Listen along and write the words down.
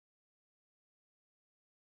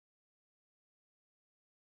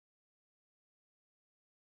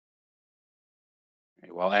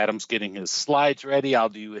While Adam's getting his slides ready, I'll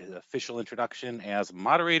do his official introduction as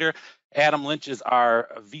moderator. Adam Lynch is our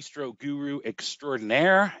Vistro guru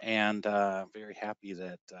extraordinaire, and very happy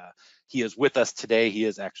that he is with us today. He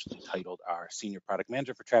is actually titled our Senior Product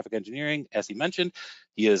Manager for Traffic Engineering, as he mentioned.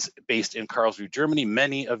 He is based in Karlsruhe, Germany.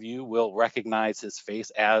 Many of you will recognize his face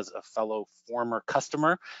as a fellow former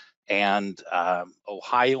customer and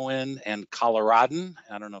Ohioan and Coloradan.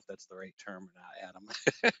 I don't know if that's the right term or not, Adam.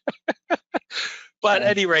 But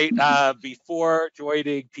at any rate, before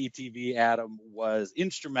joining PTV, Adam was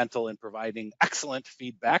instrumental in providing excellent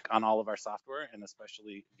feedback on all of our software, and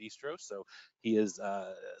especially Vistro. So he is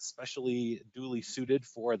especially duly suited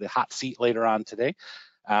for the hot seat later on today.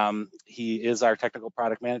 He is our technical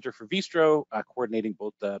product manager for Vistro, coordinating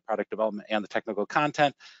both the product development and the technical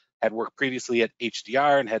content. Had worked previously at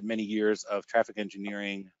HDR and had many years of traffic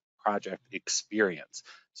engineering project experience.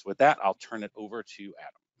 So with that, I'll turn it over to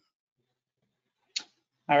Adam.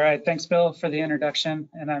 All right, thanks, Bill, for the introduction.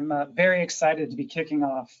 And I'm very excited to be kicking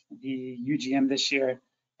off the UGM this year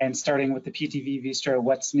and starting with the PTV Vistro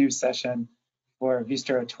What's New session for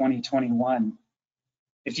Vistro 2021.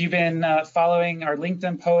 If you've been following our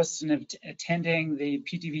LinkedIn posts and attending the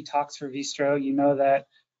PTV Talks for Vistro, you know that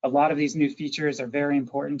a lot of these new features are very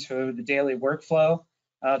important to the daily workflow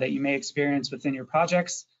that you may experience within your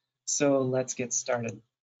projects. So let's get started.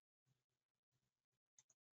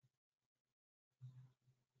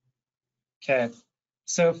 Okay,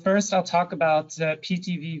 so first I'll talk about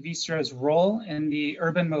PTV Vistro's role in the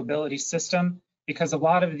urban mobility system, because a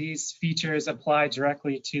lot of these features apply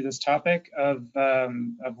directly to this topic of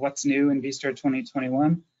what's new in Vistro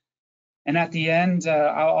 2021. And at the end,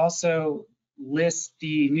 I'll also list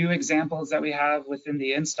the new examples that we have within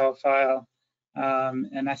the install file.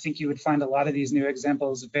 And I think you would find a lot of these new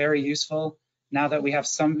examples very useful now that we have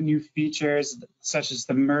some new features, such as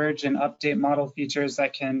the merge and update model features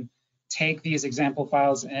that can take these example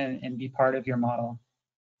files and be part of your model.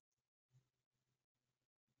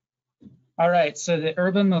 All right, so the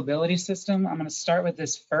urban mobility system, I'm going to start with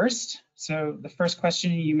this first. So the first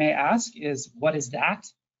question you may ask is, what is that?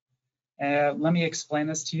 Let me explain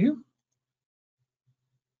this to you.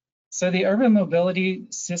 So the urban mobility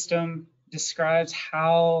system describes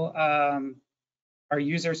how our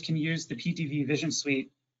users can use the PTV Vision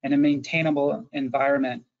Suite in a maintainable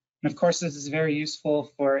environment. And of course, this is very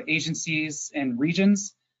useful for agencies and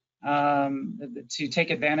regions to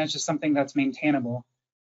take advantage of something that's maintainable.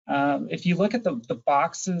 If you look at the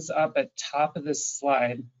boxes up at top of this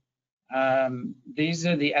slide, these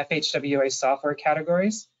are the FHWA software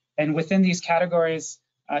categories. And within these categories,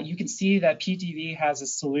 you can see that PTV has a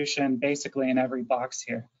solution basically in every box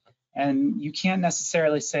here. And you can't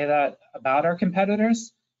necessarily say that about our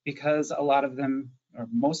competitors, because a lot of them, or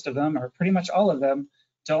most of them, or pretty much all of them,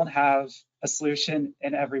 don't have a solution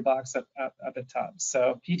in every box up at top.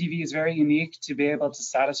 So PTV is very unique to be able to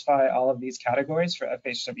satisfy all of these categories for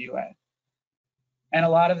FHWA. And a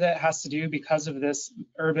lot of that has to do because of this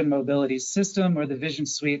urban mobility system, or the Vision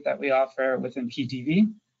Suite that we offer within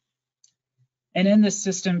PTV. And in this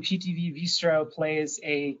system, PTV Vistro plays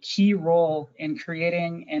a key role in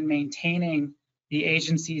creating and maintaining the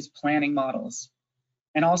agency's planning models.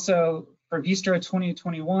 And also for Vistro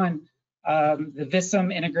 2021, the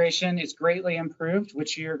VISM integration is greatly improved,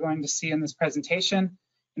 which you're going to see in this presentation.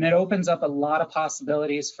 And it opens up a lot of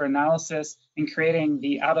possibilities for analysis and creating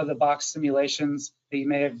the out-of-the-box simulations that you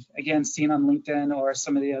may have, again, seen on LinkedIn or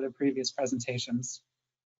some of the other previous presentations.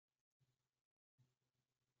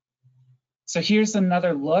 So here's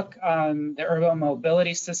another look on the urban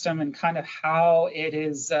mobility system and kind of how it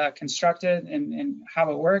is constructed and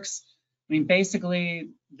how it works. I mean, basically,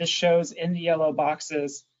 this shows in the yellow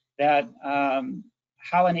boxes that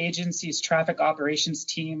how an agency's traffic operations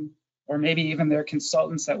team, or maybe even their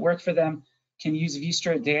consultants that work for them, can use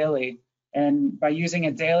Vistro daily. And by using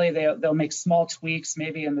it daily, they'll make small tweaks,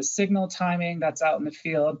 maybe in the signal timing that's out in the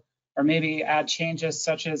field, or maybe add changes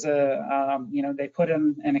such as they put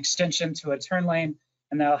in an extension to a turn lane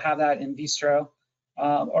and they'll have that in Vistro.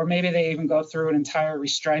 Or maybe they even go through an entire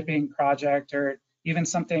restriping project, or even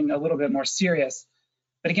something a little bit more serious.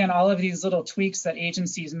 But again, all of these little tweaks that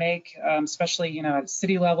agencies make, especially at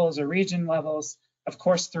city levels or region levels, of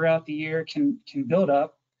course, throughout the year can build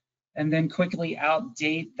up and then quickly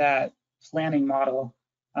outdate that planning model.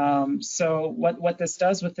 So what this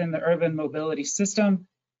does within the urban mobility system,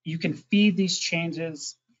 you can feed these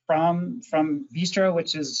changes from Vistro,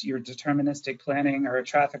 which is your deterministic planning or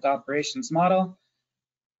traffic operations model,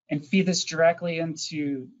 and feed this directly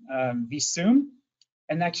into VSUM.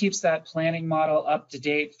 And that keeps that planning model up to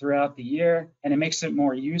date throughout the year, and it makes it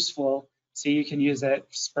more useful So you can use it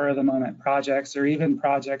for spur of the moment projects, or even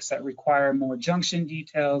projects that require more junction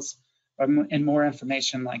details and more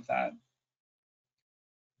information like that.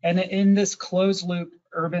 And in this closed loop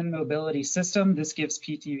urban mobility system, this gives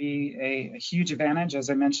PTV a huge advantage, as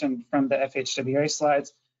I mentioned from the FHWA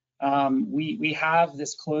slides. We have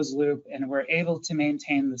this closed loop and we're able to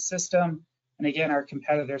maintain the system. And again, our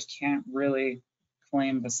competitors can't really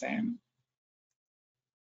claim the same.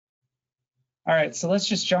 All right, so let's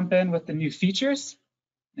just jump in with the new features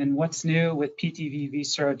and what's new with PTV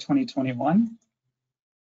Vistro 2021.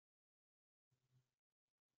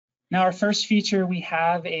 Now, our first feature, we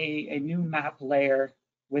have a new map layer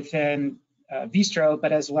within Vistro,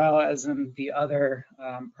 but as well as in the other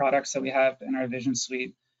products that we have in our Vision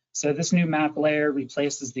Suite. So this new map layer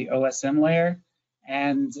replaces the OSM layer,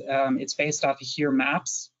 and it's based off of Here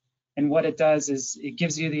Maps. And what it does is it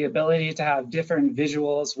gives you the ability to have different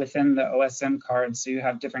visuals within the OSM card. So you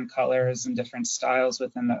have different colors and different styles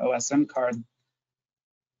within the OSM card.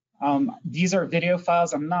 These are video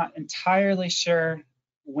files. I'm not entirely sure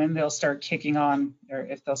when they'll start kicking on or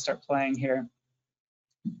if they'll start playing here.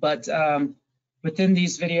 But within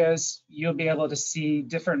these videos, you'll be able to see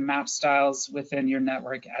different map styles within your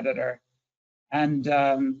network editor. And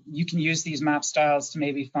you can use these map styles to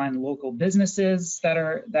maybe find local businesses that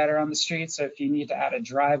are on the street. So if you need to add a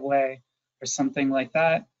driveway or something like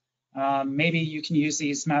that, maybe you can use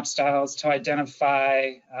these map styles to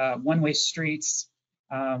identify one-way streets.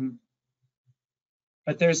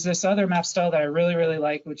 But there's this other map style that I really, really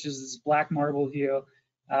like, which is this black marble view.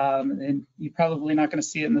 And you're probably not going to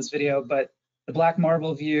see it in this video, but the black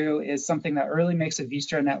marble view is something that really makes a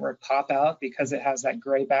Vistro network pop out because it has that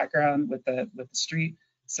gray background with the street.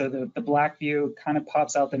 So the black view kind of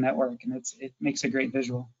pops out the network, and it makes a great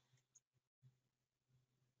visual.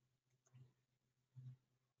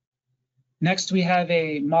 Next, we have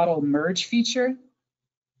a model merge feature.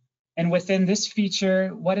 And within this feature,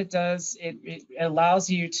 what it does, it allows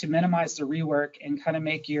you to minimize the rework and kind of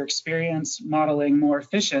make your experience modeling more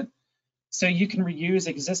efficient. So you can reuse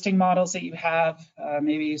existing models that you have.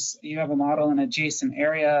 Maybe you have a model in an adjacent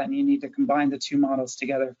area and you need to combine the two models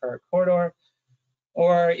together for a corridor.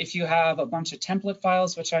 Or if you have a bunch of template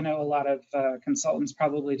files, which I know a lot of consultants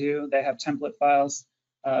probably do, they have template files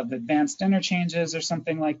of advanced interchanges or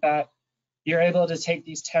something like that. You're able to take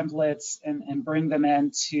these templates and bring them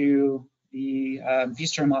into the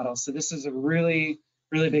Vistro model. So this is a really,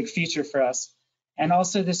 really big feature for us. And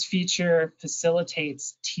also this feature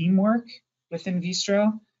facilitates teamwork within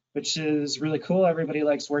Vistro, which is really cool. Everybody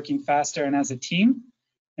likes working faster and as a team.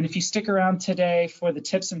 And if you stick around today for the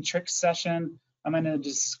tips and tricks session, I'm going to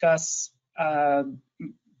discuss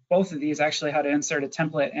both of these, actually, how to insert a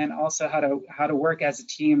template and also how to work as a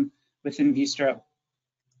team within Vistro.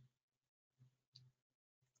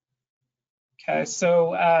 Okay,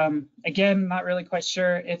 so again, not really quite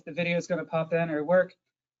sure if the video is going to pop in or work,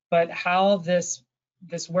 but how this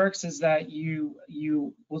works is that you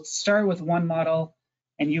will start with one model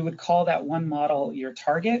and you would call that one model your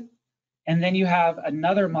target. And then you have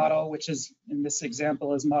another model, which is, in this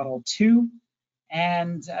example, is model 2.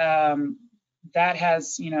 And that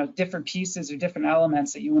has, different pieces or different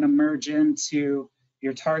elements that you want to merge into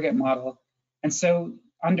your target model. And so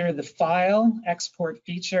under the file export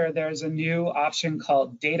feature, there's a new option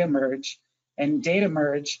called data merge. And data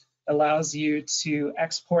merge allows you to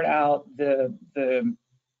export out the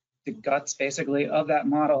guts, basically, of that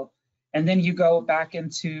model. And then you go back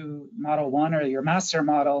into model 1 or your master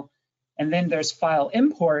model. And then there's file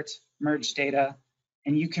import merge data,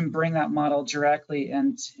 and you can bring that model directly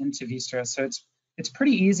into Vistro. So it's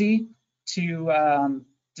pretty easy to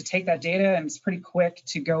take that data, and it's pretty quick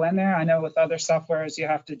to go in there. I know with other softwares you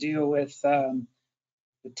have to deal with the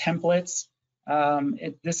templates.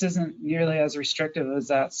 This isn't nearly as restrictive as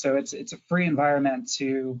that, so it's a free environment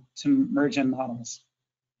to merge in models.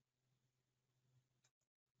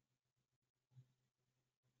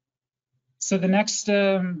 So the next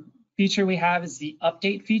feature we have is the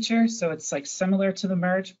update feature. So it's like similar to the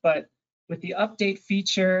merge, but with the update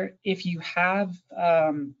feature, if you have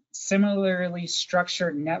similarly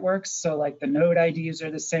structured networks, so like the node IDs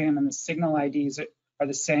are the same and the signal IDs are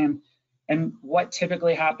the same, and what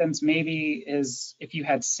typically happens maybe is if you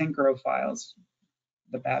had synchro files,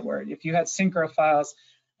 the bad word, if you had synchro files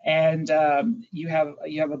and you have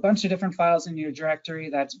a bunch of different files in your directory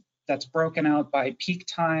that's broken out by peak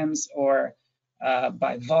times or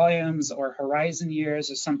by volumes or horizon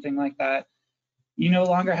years or something like that, you no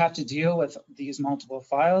longer have to deal with these multiple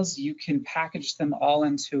files. You can package them all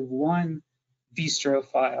into one Vistro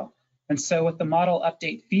file. And so with the model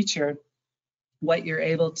update feature, what you're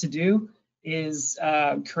able to do is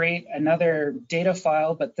create another data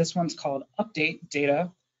file, but this one's called update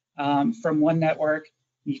data from one network.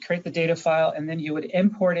 You create the data file, and then you would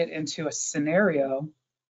import it into a scenario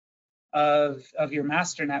of your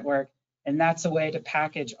master network. And that's a way to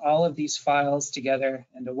package all of these files together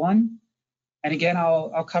into one. And again,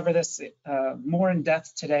 I'll cover this more in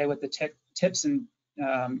depth today with the tips and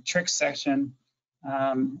tricks section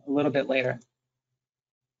a little bit later.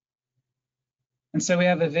 And so we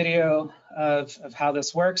have a video of how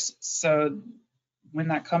this works. So when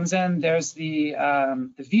that comes in, there's the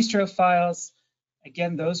Vistro files.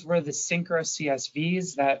 Again, those were the synchro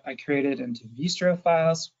CSVs that I created into Vistro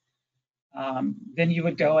files. Then you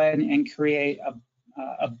would go in and create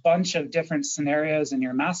a bunch of different scenarios in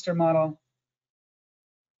your master model.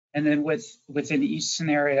 And then within each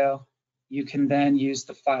scenario, you can then use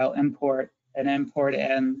the file import and import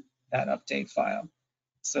in that update file.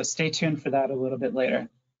 So stay tuned for that a little bit later.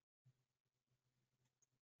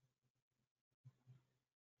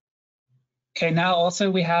 Okay, now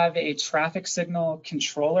also we have a traffic signal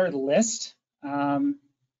controller list. Doesn't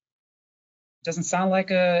sound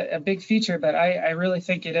like a big feature, but I really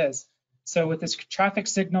think it is. So with this traffic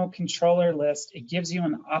signal controller list, it gives you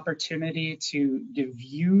an opportunity to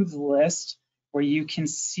view the list where you can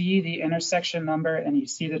see the intersection number and you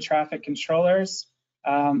see the traffic controllers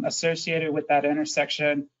associated with that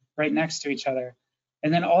intersection right next to each other.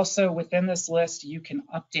 And then also within this list, you can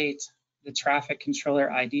update the traffic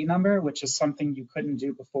controller ID number, which is something you couldn't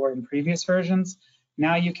do before in previous versions.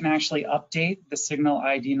 Now you can actually update the signal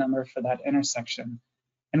ID number for that intersection.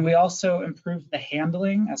 And we also improved the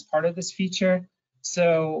handling as part of this feature.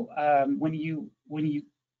 So when you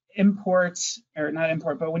import, or not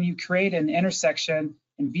import, but when you create an intersection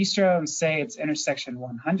in Vistro and say it's intersection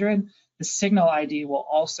 100, the signal ID will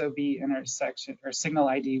also be intersection or signal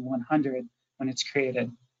ID 100 when it's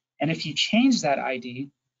created. And if you change that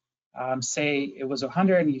ID, say it was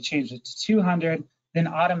 100 and you changed it to 200, then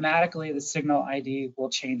automatically the signal ID will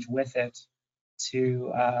change with it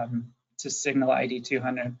to signal ID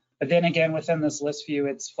 200. But then again, within this list view,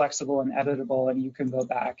 it's flexible and editable, and you can go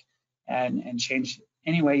back and change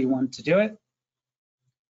any way you want to do it.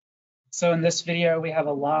 So in this video, we have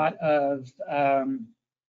a lot of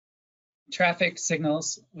traffic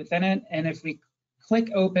signals within it. And if we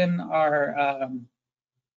click open our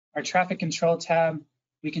traffic control tab,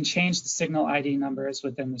 we can change the signal ID numbers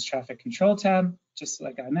within this traffic control tab, just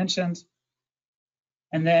like I mentioned.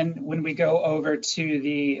 And then when we go over to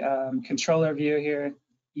the controller view here,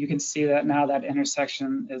 you can see that now that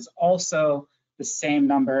intersection is also the same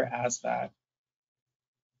number as that.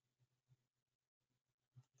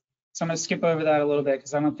 So I'm going to skip over that a little bit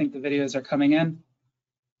because I don't think the videos are coming in.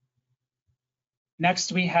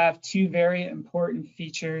 Next, we have two very important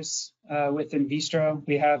features within Vistro.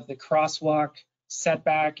 We have the crosswalk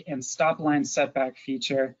setback and stop line setback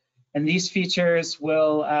feature. And these features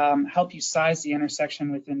will help you size the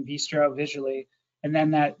intersection within Vistro visually. And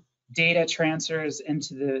then that data transfers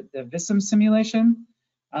into the VISM simulation.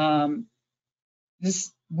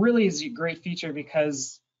 This really is a great feature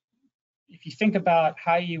because if you think about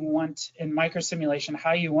how you want in microsimulation,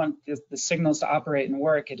 how you want the signals to operate and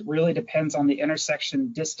work, it really depends on the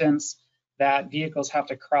intersection distance that vehicles have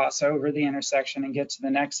to cross over the intersection and get to the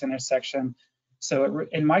next intersection. So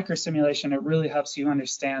in microsimulation, it really helps you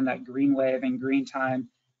understand that green wave and green time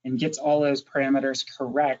and gets all those parameters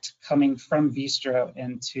correct coming from Vistro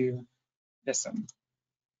into VISM.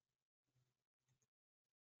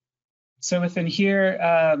 So within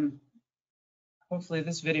here, hopefully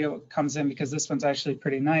this video comes in because this one's actually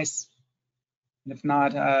pretty nice. And if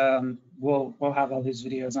not, we'll have all these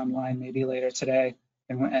videos online maybe later today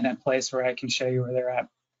in a place where I can show you where they're at.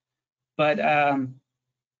 But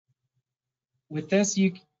with this,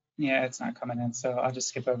 yeah, it's not coming in, so I'll just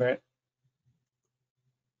skip over it.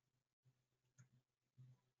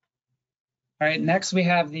 All right, next we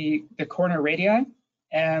have the corner radii.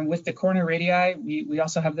 And with the corner radii, we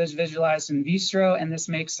also have those visualized in Vistro, and this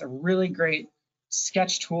makes a really great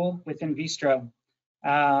sketch tool within Vistro.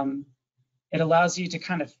 It allows you to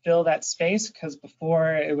kind of fill that space because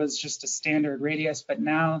before it was just a standard radius, but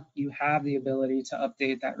now you have the ability to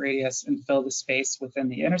update that radius and fill the space within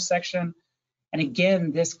the intersection. And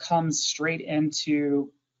again, this comes straight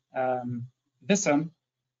into VISM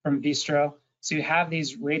from Vistro. So you have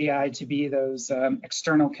these radii to be those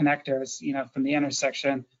external connectors, you know, from the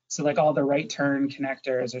intersection. So like all the right turn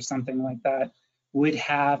connectors or something like that would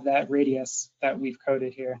have that radius that we've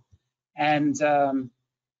coded here. And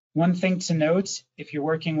one thing to note, if you're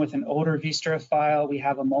working with an older Vistro file, we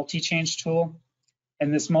have a multi-change tool.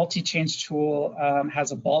 And this multi-change tool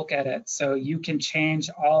has a bulk edit. So you can change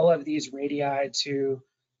all of these radii to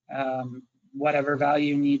whatever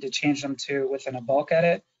value you need to change them to within a bulk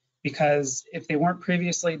edit, because if they weren't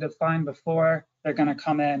previously defined before, they're going to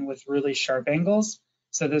come in with really sharp angles.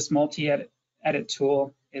 So this multi-edit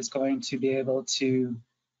tool is going to be able to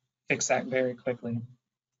fix that very quickly.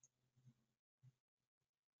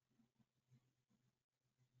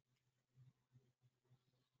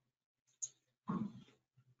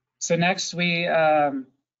 So next we have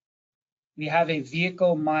a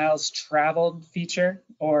vehicle miles traveled feature,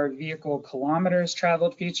 or vehicle kilometers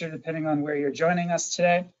traveled feature, depending on where you're joining us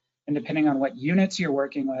today and depending on what units you're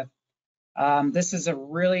working with. This is a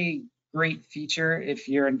really great feature if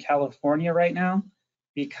you're in California right now,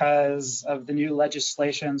 because of the new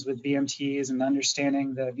legislations with VMTs and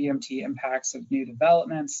understanding the VMT impacts of new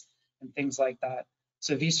developments and things like that.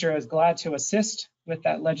 So Vistro is glad to assist with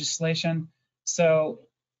that legislation. So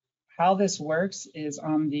how this works is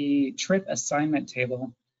on the trip assignment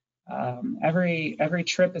table. Every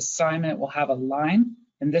trip assignment will have a line,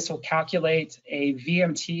 and this will calculate a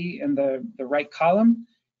VMT in the right column.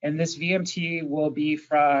 And this VMT will be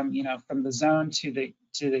from the zone to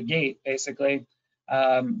the gate, basically,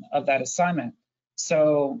 of that assignment.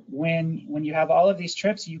 So when you have all of these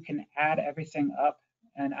trips, you can add everything up,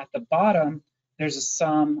 and at the bottom there's a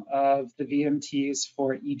sum of the VMTs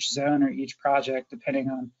for each zone or each project, depending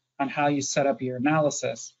on how you set up your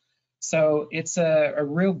analysis. So it's a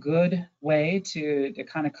real good way to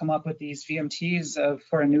kind of come up with these VMTs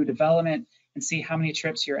for a new development and see how many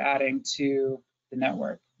trips you're adding to the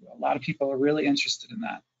network. A lot of people are really interested in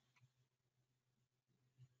that.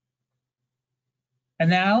 And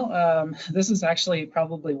now, this is actually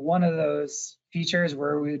probably one of those features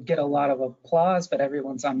where we would get a lot of applause, but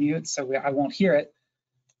everyone's on mute, so I won't hear it.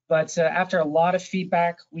 But after a lot of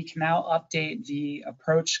feedback, we can now update the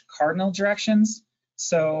approach cardinal directions.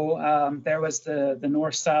 So there was the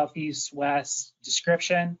north, south, east, west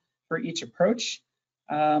description for each approach.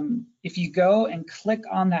 If you go and click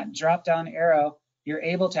on that drop-down arrow, you're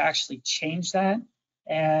able to actually change that,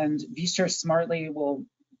 and Vistro smartly will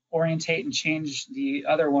orientate and change the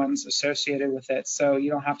other ones associated with it, so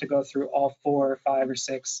you don't have to go through all 4 or 5 or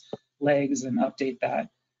 6 legs and update that.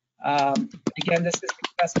 Again, this is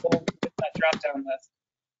accessible with that drop-down list.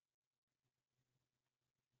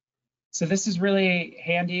 So this is really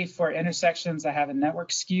handy for intersections that have a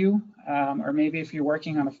network skew, or maybe if you're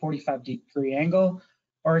working on a 45-degree angle,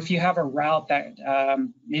 or if you have a route that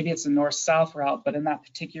maybe it's a north-south route, but in that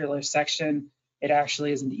particular section, it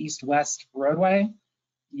actually is an east-west roadway.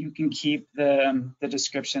 You can keep the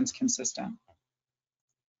descriptions consistent.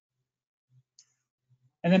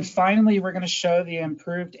 And then finally, we're going to show the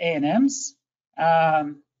improved A&Ms.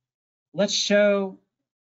 Let's show,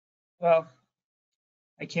 well,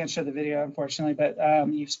 I can't show the video, unfortunately,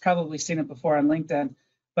 but you've probably seen it before on LinkedIn.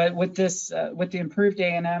 But with this, with the improved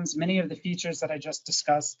A&Ms, many of the features that I just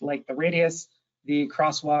discussed, like the radius, the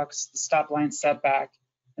crosswalks, the stop line setback,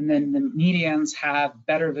 and then the medians have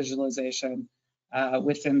better visualization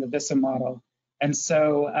within the VISM model. And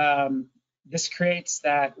so this creates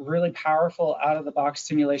that really powerful out-of-the-box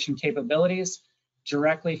simulation capabilities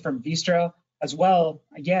directly from Vistro. As well,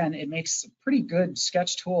 again, it makes a pretty good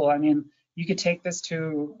sketch tool. I mean, you could take this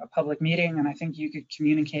to a public meeting, and I think you could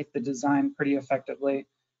communicate the design pretty effectively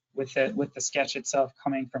with it, with the sketch itself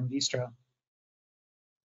coming from Vistro.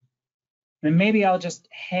 And maybe I'll just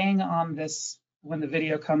hang on this when the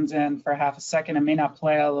video comes in for half a second. It may not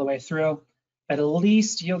play all the way through, but at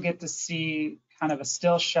least you'll get to see kind of a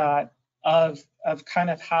still shot of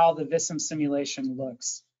kind of how the VISM simulation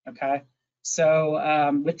looks, okay?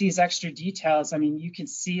 So with these extra details, I mean, you can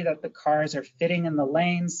see that the cars are fitting in the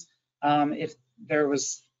lanes. If there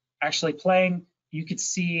was actually playing, you could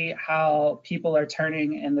see how people are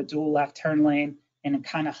turning in the dual left turn lane and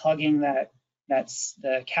kind of hugging that's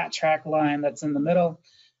the cat track line that's in the middle.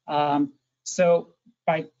 So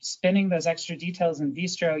by spinning those extra details in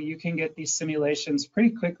Vistro, you can get these simulations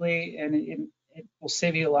pretty quickly, and it will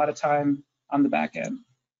save you a lot of time on the back end.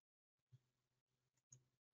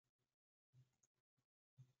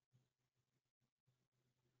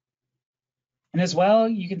 And as well,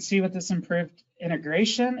 you can see with this improved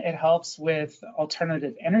integration, it helps with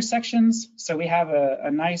alternative intersections. So we have a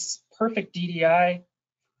nice, perfect DDI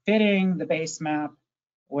fitting the base map,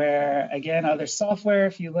 where again, other software,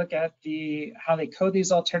 if you look at how they code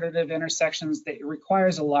these alternative intersections, it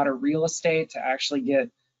requires a lot of real estate to actually get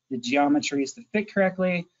the geometries to fit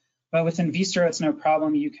correctly. But within Vistro, it's no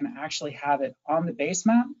problem. You can actually have it on the base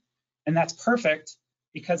map, and that's perfect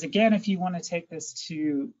because again, if you want to take this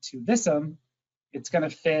to VISM, it's going to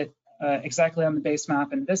fit exactly on the base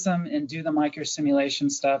map in Vism and do the micro simulation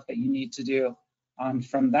stuff that you need to do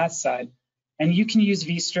from that side. And you can use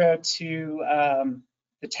Vistro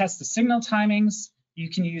to test the signal timings. You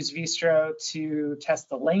can use Vistro to test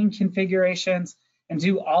the lane configurations and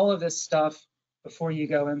do all of this stuff before you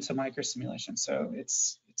go into micro simulation. So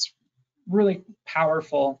it's really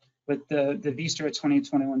powerful with the Vistro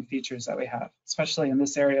 2021 features that we have, especially in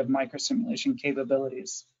this area of micro simulation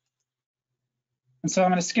capabilities. And so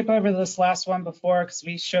I'm going to skip over this last one before, because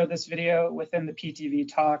we showed this video within the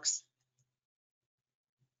PTV talks.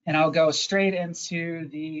 And I'll go straight into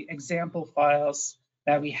the example files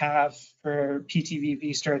that we have for PTV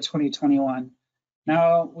Vistro 2021.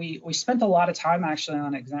 Now, we spent a lot of time actually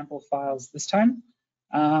on example files this time.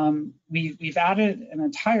 We've added an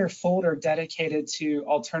entire folder dedicated to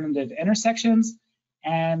alternative intersections,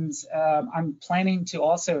 and I'm planning to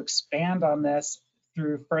also expand on this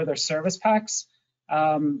through further service packs.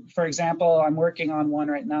 For example, I'm working on one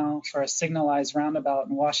right now for a signalized roundabout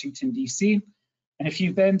in Washington, D.C. And if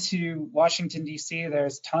you've been to Washington, D.C.,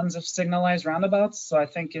 there's tons of signalized roundabouts. So I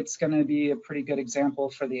think it's going to be a pretty good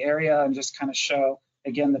example for the area and just kind of show,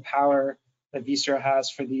 again, the power that Vistro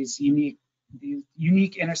has for these unique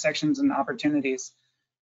intersections and opportunities.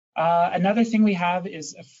 Another thing we have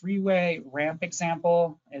is a freeway ramp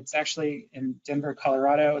example. It's actually in Denver,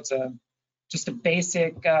 Colorado. It's just a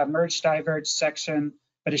basic merge diverge section,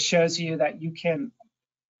 but it shows you that you can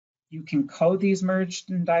code these merged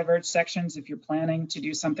and diverged sections if you're planning to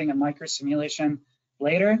do something in micro simulation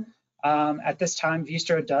later. At this time,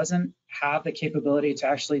 Vistro doesn't have the capability to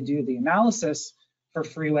actually do the analysis for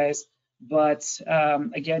freeways, but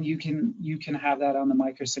again, you can have that on the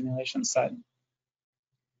micro simulation side.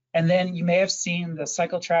 And then you may have seen the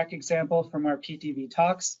cycle track example from our PTV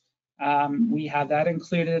talks. We have that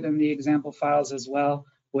included in the example files as well,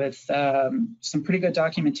 with some pretty good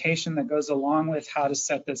documentation that goes along with how to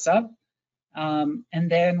set this up. And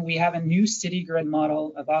then we have a new city grid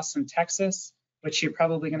model of Austin, Texas, which you're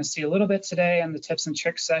probably going to see a little bit today in the tips and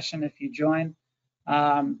tricks session if you join.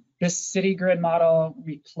 This city grid model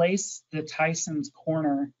replaced the Tyson's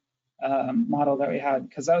Corner model that we had,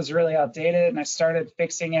 because that was really outdated, and I started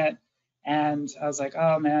fixing it, and I was like,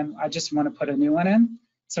 oh man, I just want to put a new one in.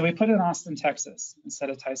 So we put in Austin, Texas instead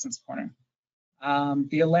of Tyson's Corner.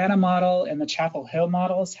 The Atlanta model and the Chapel Hill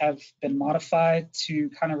models have been modified to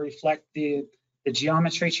kind of reflect the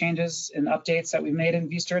geometry changes and updates that we made in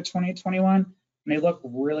Vistro 2021, and they look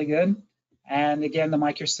really good. And again, the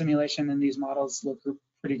micro simulation in these models look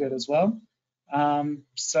pretty good as well.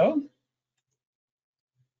 So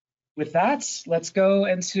with that, let's go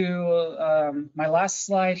into my last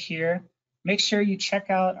slide here. Make sure you check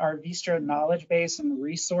out our Vistro knowledge base and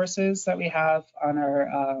resources that we have on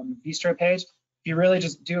our Vistro page. If you really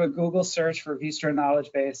just do a Google search for Vistro knowledge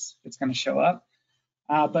base, it's going to show up.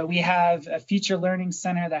 But we have a feature learning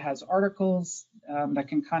center that has articles that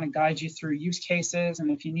can kind of guide you through use cases. And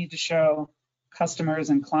if you need to show customers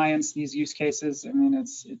and clients these use cases, I mean,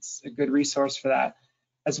 it's a good resource for that.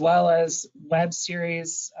 As well as web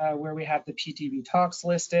series where we have the PTV talks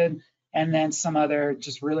listed, and then some other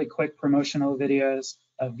just really quick promotional videos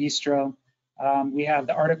of Vistro. We have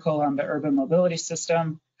the article on the urban mobility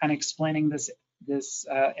system, kind of explaining this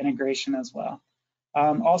integration as well.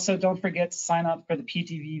 Also, don't forget to sign up for the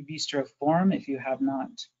PTV Vistro forum if you have not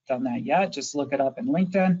done that yet. Just look it up in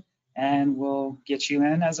LinkedIn, and we'll get you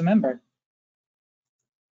in as a member.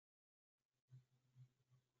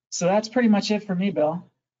 So that's pretty much it for me, Bill.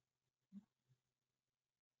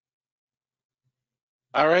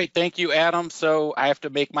 All right, thank you, Adam. So I have to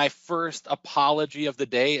make my first apology of the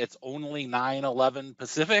day. It's only 9:11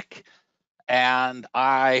 Pacific, and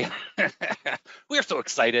we're so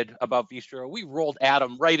excited about Vistro. We rolled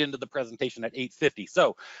Adam right into the presentation at 8:50.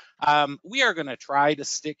 So we are going to try to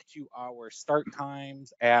stick to our start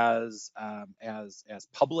times as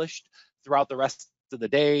published throughout the rest of the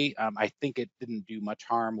day. I think it didn't do much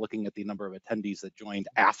harm looking at the number of attendees that joined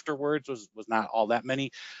afterwards was not all that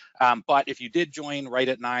many. But if you did join right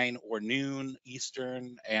at 9 or noon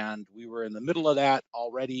Eastern and we were in the middle of that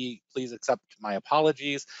already, please accept my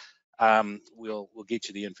apologies. We'll get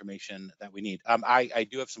you the information that we need. I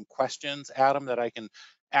do have some questions, Adam, that I can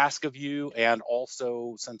ask of you. And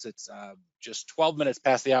also, since it's just 12 minutes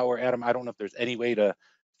past the hour, Adam, I don't know if there's any way to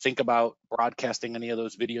think about broadcasting any of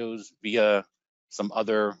those videos via some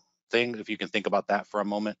other thing, if you can think about that for a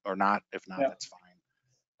moment or not. If not, that's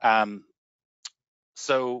fine.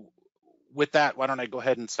 So with that, why don't I go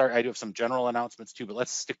ahead and start? I do have some general announcements too, but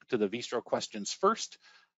let's stick to the Vistro questions first.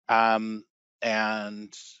 And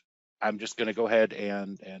I'm just going to go ahead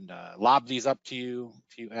and lob these up to you,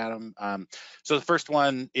 Adam. So the first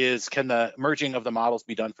one is, can the merging of the models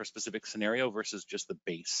be done for a specific scenario versus just the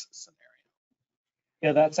base scenario?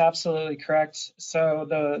 Yeah, that's absolutely correct. So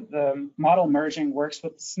the model merging works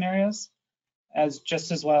with the scenarios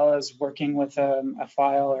just as well as working with a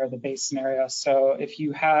file or the base scenario. So if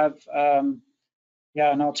you have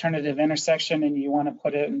an alternative intersection and you want to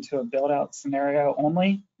put it into a build out scenario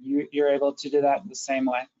only, you're able to do that the same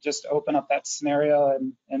way. Just open up that scenario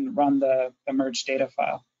and run the merge data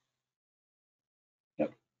file.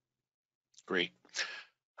 Yep. Great.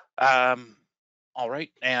 All right,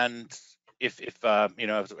 and if you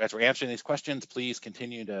know, as we're answering these questions, please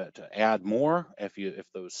continue to add more if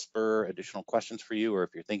those spur additional questions for you, or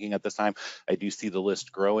if you're thinking at this time. I do see the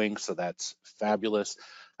list growing, so that's fabulous.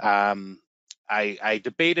 I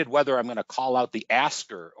debated whether I'm going to call out the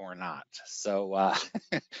asker or not. So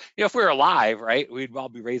you know, if we were live, right, we'd all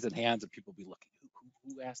be raising hands and people be looking,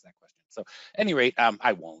 who asked that question? So at any rate,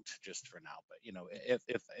 I won't, just for now. But you know, if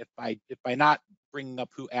by not bringing up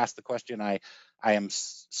who asked the question, I am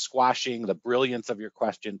squashing the brilliance of your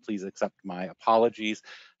question. Please accept my apologies.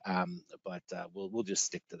 But we'll just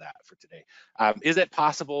stick to that for today. Is it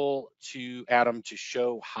possible to, Adam, to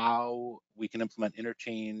show how we can implement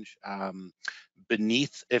interchange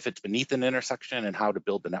if it's beneath an intersection, and how to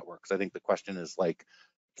build the network? Because I think the question is like,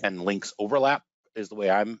 can links overlap, is the way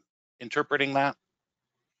I'm interpreting that.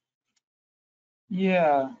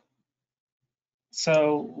 Yeah.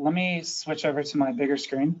 So let me switch over to my bigger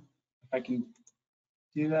screen, if I can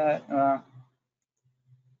do that. Hold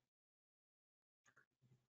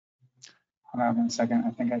on 1 second. I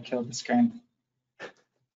think I killed the screen.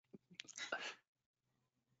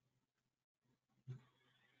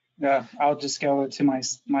 Yeah, I'll just go to my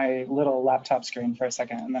little laptop screen for a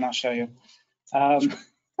second, and then I'll show you.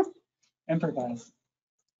 Improvise.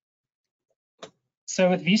 So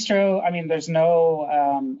with Vistro, I mean, there's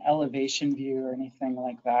no elevation view or anything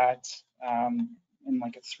like that in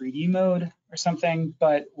like a 3D mode or something,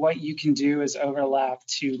 but what you can do is overlap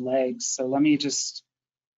two legs. So let me just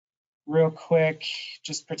real quick,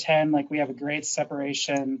 just pretend like we have a grade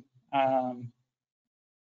separation at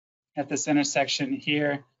this intersection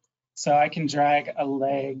here. So I can drag a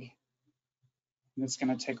leg, and it's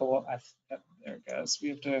going to take a while. There it goes. We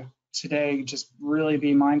have to today just really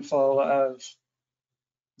be mindful of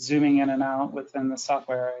zooming in and out within the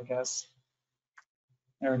software, I guess.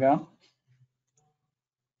 There we go.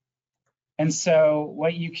 And so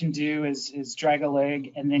what you can do is drag a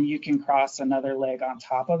leg, and then you can cross another leg on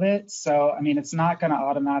top of it. So, I mean, it's not going to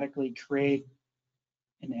automatically create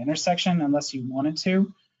an intersection unless you wanted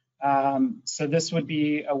to. So this would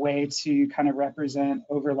be a way to kind of represent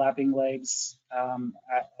overlapping legs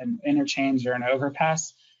at an interchange or an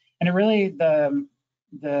overpass. And it really,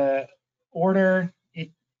 the order, it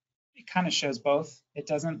kind of shows both. It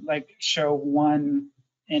doesn't like show one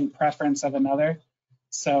in preference of another.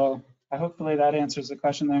 So hopefully that answers the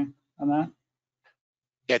question there on that.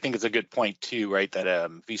 Yeah, I think it's a good point too, right? That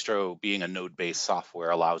Vistro, being a node-based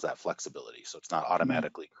software, allows that flexibility. So it's not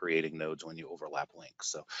automatically creating nodes when you overlap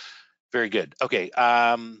links. So very good. Okay.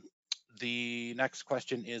 The next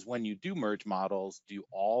question is, when you do merge models, do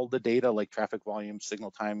all the data like traffic volumes,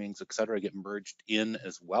 signal timings, et cetera, get merged in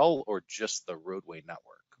as well, or just the roadway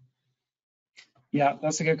network? Yeah,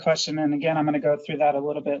 that's a good question. And again, I'm going to go through that a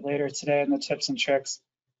little bit later today in the tips and tricks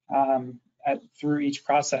through each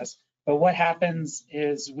process. But what happens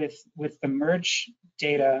is with the merge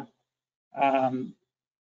data,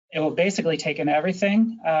 it will basically take in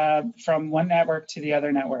everything from one network to the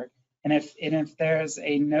other network. And if there's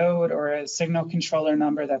a node or a signal controller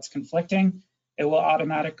number that's conflicting, it will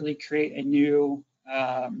automatically create a new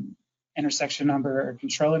intersection number or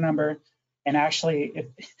controller number. And actually,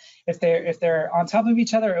 if they're on top of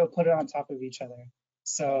each other, it will put it on top of each other.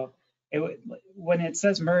 So when it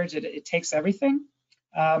says merge, it takes everything.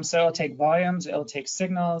 So it'll take volumes, it'll take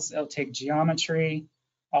signals, it'll take geometry.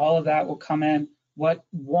 All of that will come in. What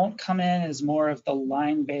won't come in is more of the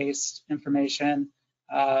line-based information,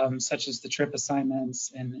 such as the trip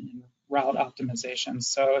assignments and route optimization.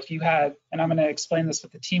 So if you had, and I'm going to explain this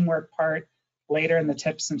with the teamwork part later in the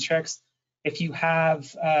tips and tricks, if you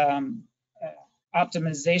have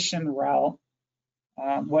optimization route,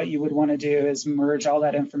 what you would want to do is merge all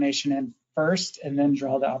that information in first and then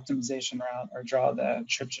draw the optimization route or draw the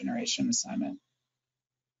trip generation assignment.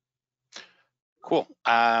 Cool.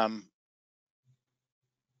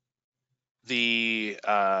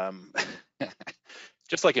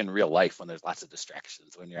 Just like in real life, when there's lots of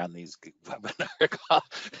distractions, when you're on these webinar calls,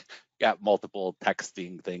 got multiple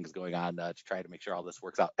texting things going on to try to make sure all this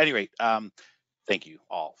works out. At any rate, Thank you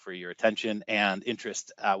all for your attention and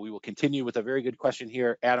interest. We will continue with a very good question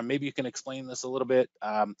here. Adam, maybe you can explain this a little bit.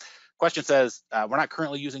 Question says, we're not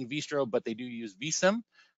currently using Vistro, but they do use vSim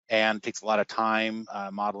and it takes a lot of time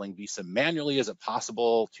modeling vSim manually. Is it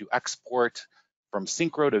possible to export from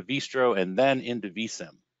Synchro to Vistro and then into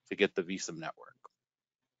vSim to get the vSim network?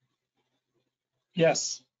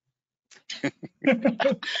 Yes.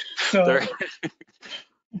 So,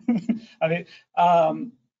 I mean,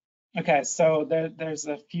 okay, so there's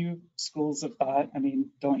a few schools of thought. I mean,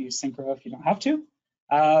 don't use Synchro if you don't have to.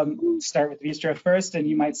 Start with Vistro first, and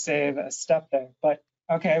you might save a step there. But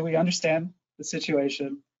okay, we understand the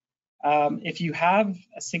situation. If you have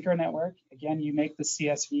a Synchro network, again, you make the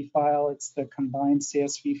CSV file. It's the combined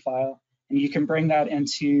CSV file, and you can bring that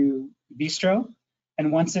into Vistro.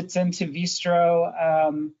 And once it's into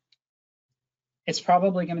Vistro, it's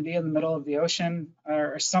probably going to be in the middle of the ocean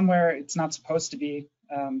or somewhere it's not supposed to be,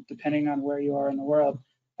 depending on where you are in the world.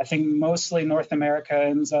 I think mostly North America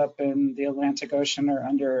ends up in the Atlantic Ocean or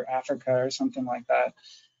under Africa or something like that.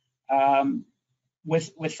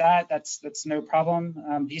 With that, that's no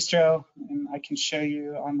problem. Vistro, and I can show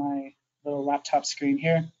you on my little laptop screen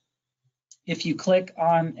here. If you click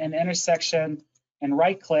on an intersection and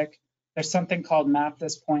right-click, there's something called map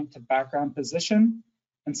this point to background position.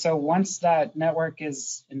 And so once that network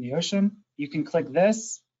is in the ocean, you can click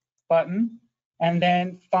this button and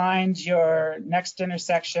then find your next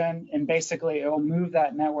intersection, and basically it will move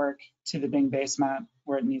that network to the Bing base map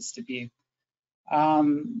where it needs to be.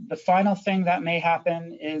 The final thing that may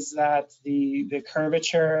happen is that the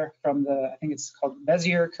curvature from the, I think it's called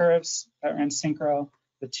Bezier curves that are in Synchro,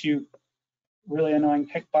 the two really annoying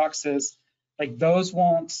pick boxes, like those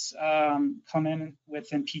won't come in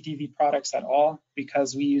within PTV products at all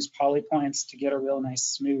because we use polypoints to get a real nice,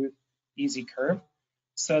 smooth, easy curve.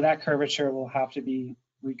 So that curvature will have to be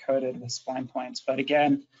recoded with spline points. But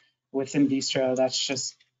again, within Vistro, that's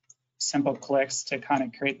just simple clicks to kind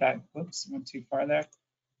of create that, whoops, went too far there.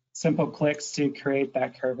 Simple clicks to create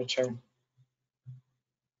that curvature.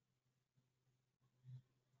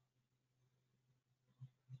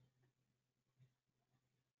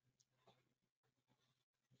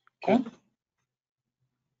 Cool. Okay.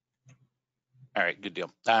 All right, good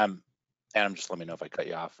deal. Adam, just let me know if I cut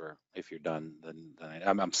you off or if you're done, then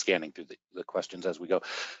I'm scanning through the questions as we go.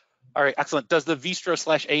 All right, excellent. Does the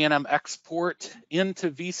Vistro/ANM export into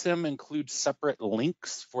vSim include separate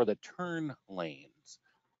links for the turn lanes,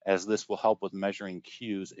 as this will help with measuring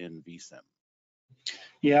cues in vSim?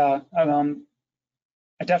 Yeah,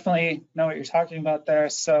 I definitely know what you're talking about there.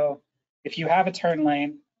 So if you have a turn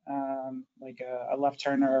lane, like a left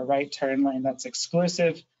turn or a right turn lane that's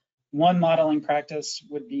exclusive, one modeling practice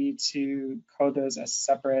would be to code those as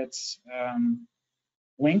separate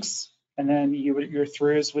links, and then your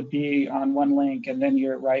throughs would be on one link, and then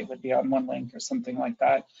your right would be on one link or something like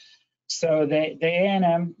that. So the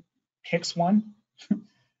ANM picks one,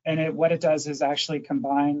 and what it does is actually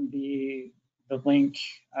combine the link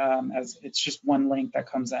as it's just one link that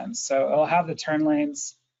comes in. So it'll have the turn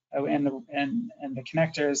lanes and the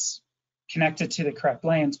connectors connected to the correct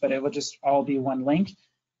lanes, but it will just all be one link.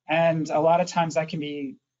 And a lot of times that can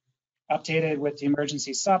be updated with the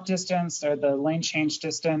emergency stop distance or the lane change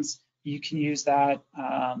distance. You can use that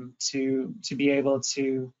to be able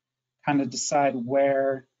to kind of decide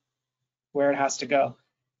where it has to go.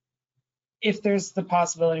 If there's the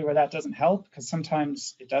possibility where that doesn't help, because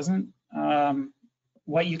sometimes it doesn't,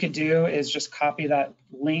 what you could do is just copy that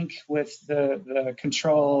link with the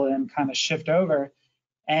control and kind of shift over,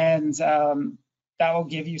 and that will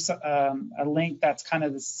give you a link that's kind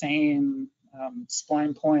of the same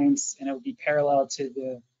spline points, and it will be parallel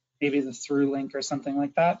to maybe the through link or something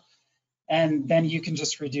like that. And then you can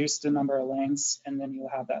just reduce the number of lanes, and then you'll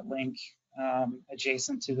have that link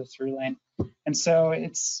adjacent to the through lane. And so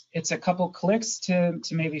it's a couple clicks to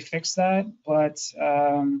maybe fix that, but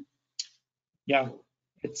yeah,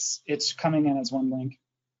 it's coming in as one link.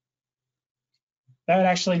 That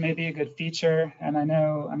actually may be a good feature, and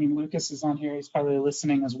I mean, Lucas is on here, he's probably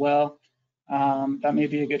listening as well. That may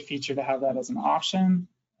be a good feature to have that as an option.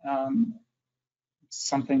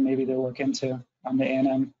 Something maybe to look into on the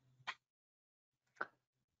ANM.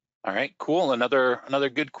 All right, cool. Another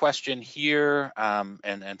good question here,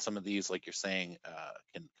 and some of these, like you're saying,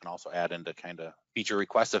 can also add into kind of feature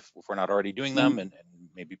requests if we're not already doing them, and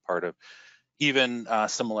maybe part of even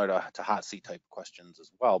similar to hot seat type questions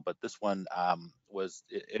as well. But this one was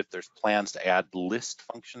if there's plans to add list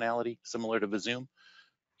functionality similar to Zoom,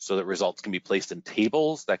 so that results can be placed in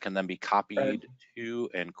tables that can then be copied to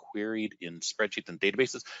and queried in spreadsheets and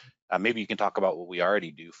databases. Maybe you can talk about what we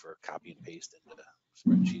already do for copy and paste into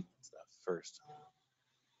spreadsheets and stuff. first?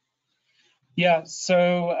 Yeah,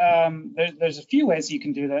 so there's a few ways you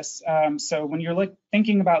can do this. So when you're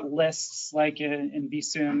thinking about lists like in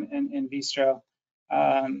VSUM and in Vistro,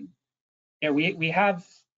 yeah, we have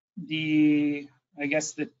I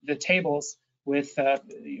guess the tables with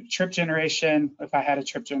trip generation. If I had a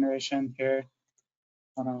trip generation here,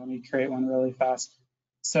 hold on, let me create one really fast.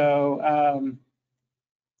 So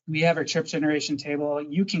we have our trip generation table.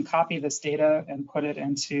 You can copy this data and put it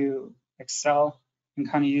into Excel and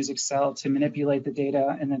kind of use Excel to manipulate the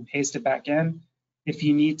data and then paste it back in if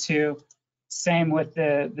you need to. Same with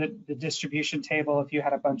the distribution table. If you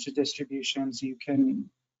had a bunch of distributions, you can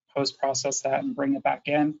post-process that and bring it back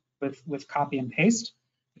in with copy and paste,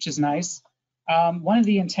 which is nice. One of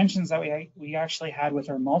the intentions that we actually had with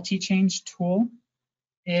our multi-change tool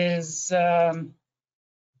is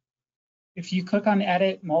if you click on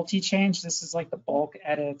edit multi-change, this is like the bulk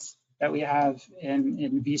edits that we have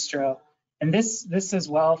in Vistro. And this as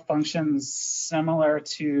well functions similar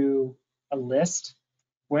to a list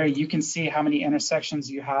where you can see how many intersections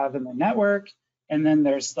you have in the network. And then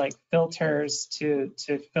there's like filters to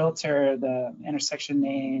filter the intersection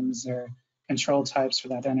names or control types for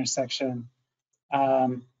that intersection.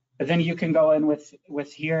 But then you can go in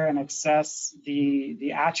with here and access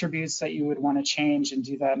the attributes that you would want to change and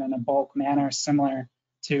do that in a bulk manner, similar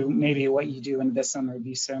to maybe what you do in VISM or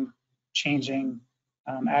VSUM, changing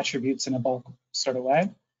attributes in a bulk sort of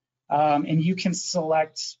way. And you can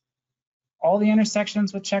select all the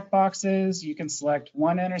intersections with checkboxes. You can select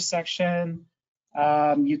one intersection.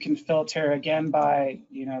 You can filter again by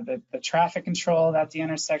the traffic control that the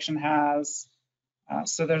intersection has.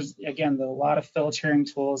 So there's, again, a lot of filtering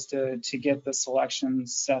tools to get the selection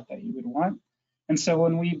set that you would want. And so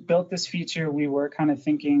when we built this feature, we were kind of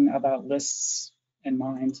thinking about lists in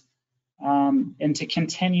mind. And to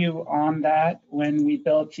continue on that, when we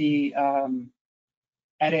built the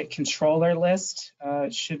edit controller list,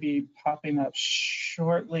 it should be popping up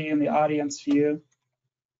shortly in the audience view.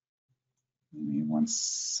 Give me 1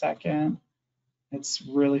 second. It's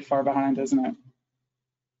really far behind, isn't it?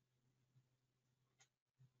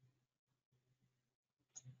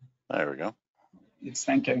 There we go. It's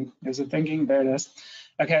thinking. Is it thinking? There it is.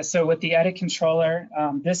 Okay, so with the edit controller,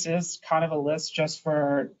 this is kind of a list just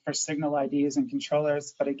for signal IDs and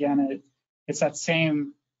controllers, but again, it's that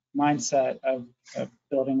same mindset of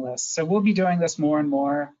building lists. So we'll be doing this more and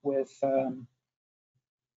more with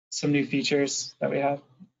some new features that we have.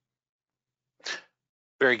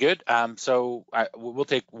 Very good. So we'll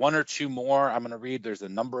take one or two more. I'm going to read. There's a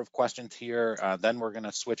number of questions here. Then we're going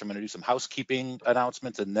to switch. I'm going to do some housekeeping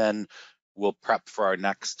announcements, and then we'll prep for our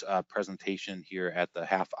next presentation here at the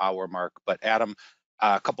half-hour mark. But Adam,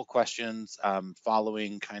 a couple questions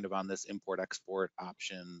following kind of on this import-export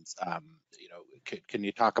options. Can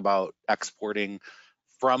you talk about exporting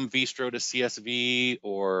from Vistro to CSV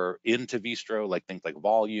or into Vistro, like things like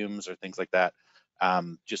volumes or things like that? I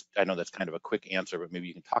know that's kind of a quick answer, but maybe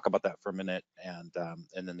you can talk about that for a minute. And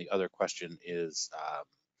then the other question is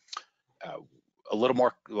a little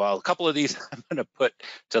more, well, a couple of these I'm going to put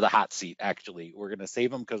to the hot seat, actually. We're going to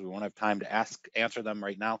save them because we won't have time to answer them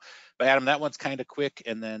right now. But Adam, that one's kind of quick.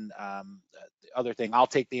 And then the other thing I'll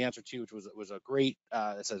take the answer to, which was a great,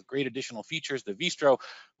 it says great additional features to Vistro.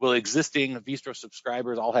 Will existing Vistro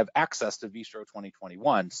subscribers all have access to Vistro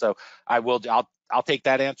 2021? So I'll take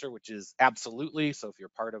that answer, which is absolutely. So if you're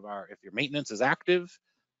part of if your maintenance is active,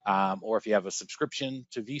 or if you have a subscription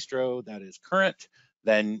to Vistro that is current,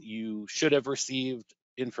 then you should have received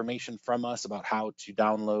information from us about how to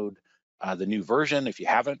download the new version. If you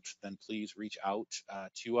haven't, then please reach out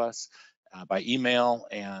to us by email,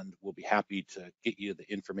 and we'll be happy to get you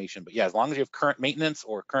the information. But yeah, as long as you have current maintenance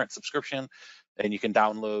or current subscription, then you can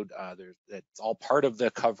download. It's all part of the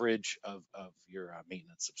coverage of your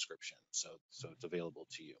maintenance subscription, so it's available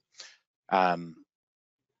to you.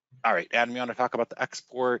 All right, Adam, you want to talk about the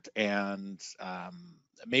export and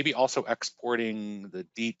maybe also exporting the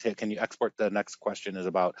detail? Can you export? The next question is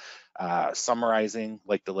about summarizing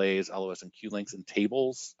like delays, LOS, and Q links and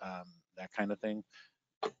tables, that kind of thing.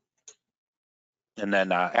 And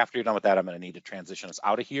then after you're done with that, I'm going to need to transition us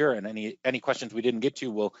out of here. And any questions we didn't get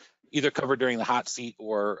to, we'll either cover during the hot seat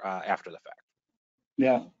or after the fact.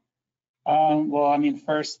 Yeah. Well, I mean,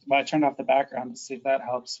 first, I turned off the background to see if that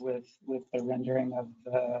helps with the rendering of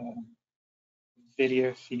the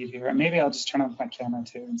video feed here. Maybe I'll just turn off my camera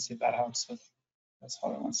too and see if that helps with this.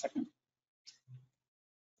 Hold on 1 second.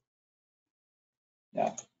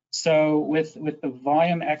 Yeah. So with the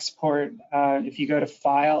volume export, if you go to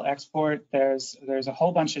File, Export, there's a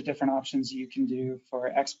whole bunch of different options you can do for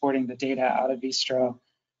exporting the data out of Vistro.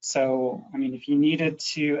 So, I mean, if you needed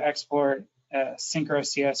to export a Synchro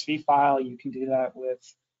CSV file, you can do that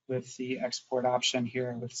with the export option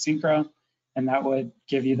here with Synchro, and that would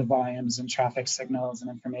give you the volumes and traffic signals and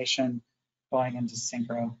information going into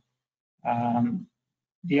Synchro.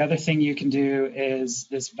 The other thing you can do is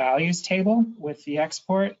this values table with the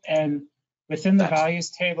export, and within the values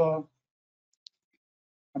table,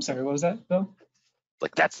 I'm sorry, what was that, Bill?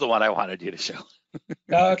 Like, that's the one I wanted you to show.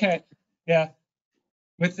 Oh, okay, yeah.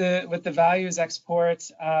 With the values export,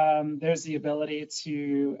 there's the ability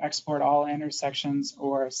to export all intersections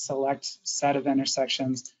or select set of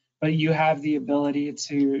intersections, but you have the ability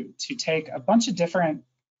to take a bunch of different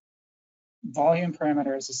volume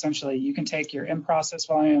parameters. Essentially, you can take your in-process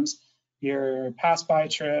volumes, your pass-by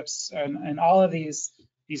trips, and all of these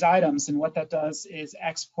items, and what that does is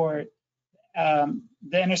export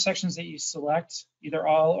the intersections that you select, either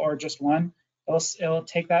all or just one. It'll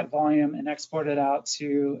take that volume and export it out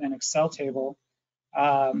to an Excel table.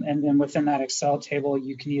 And then within that Excel table,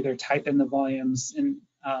 you can either type in the volumes in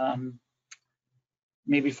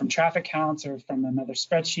maybe from traffic counts or from another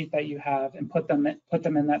spreadsheet that you have, and put them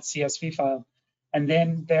in that CSV file. And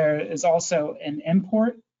then there is also an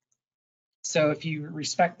import. So if you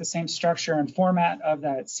respect the same structure and format of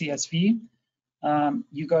that CSV,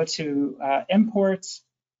 you go to import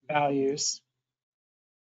values.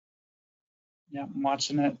 Yeah, I'm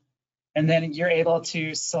watching it. And then you're able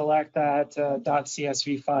to select that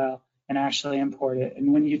 .csv file and actually import it.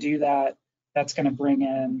 And when you do that, that's going to bring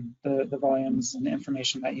in the volumes and the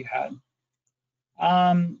information that you had.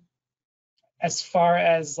 As far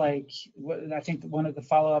as like, I think one of the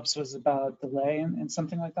follow-ups was about delay and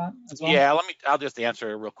something like that as well. Yeah, I'll just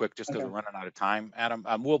answer it real quick, just because we're running out of time, Adam.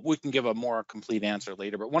 We can give a more complete answer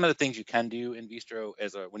later, but one of the things you can do in Vistro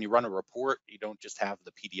is when you run a report, you don't just have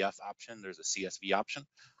the PDF option, there's a CSV option.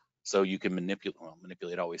 So you can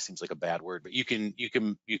manipulate always seems like a bad word, but you can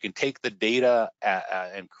take the data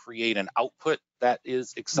and create an output that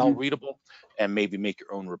is Excel readable, and maybe make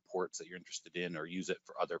your own reports that you're interested in, or use it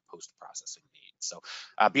for other post-processing needs. So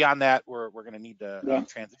beyond that, we're going to need to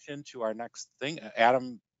transition to our next thing.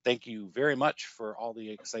 Adam, thank you very much for all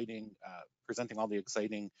the exciting, presenting all the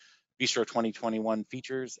exciting Vistro 2021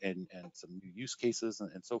 features and some new use cases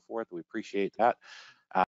and so forth. We appreciate that.